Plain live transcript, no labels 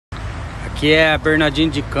Aqui é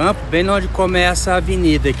Bernardino de Campos, bem onde começa a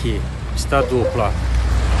avenida aqui, pista dupla, ó.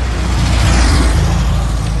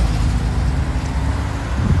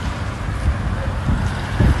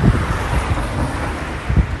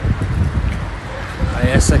 Aí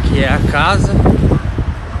essa aqui é a casa,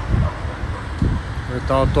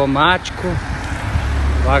 portão automático,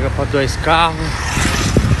 vaga para 2 carros.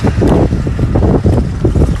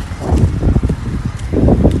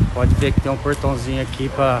 Pode ver que tem um portãozinho aqui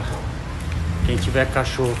para quem tiver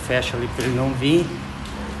cachorro, fecha ali para ele não vir.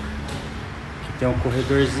 Aqui tem um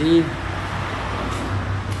corredorzinho.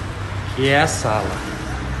 Aqui é a sala.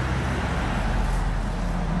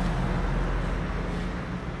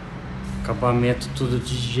 Acabamento tudo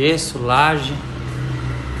de gesso, laje.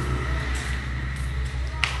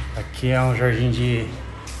 Aqui é um jardim de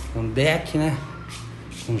um deck, né?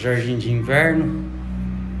 Um jardim de inverno.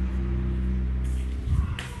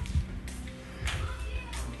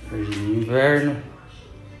 Jardim de inverno.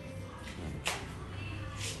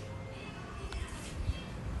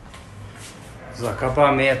 Os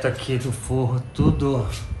acabamentos aqui do forro tudo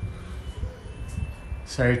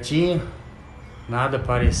certinho, nada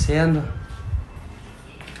aparecendo.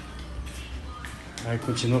 Aí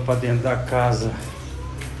continua para dentro da casa.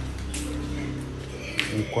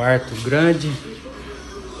 Um quarto grande.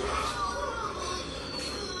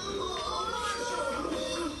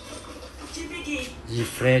 De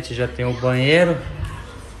frente já tem o banheiro,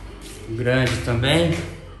 grande também.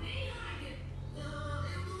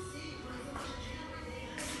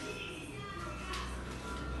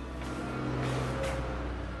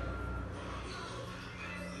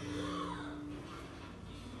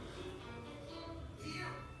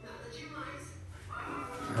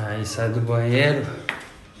 Aí sai do banheiro,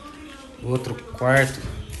 outro quarto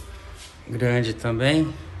grande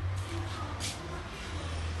também.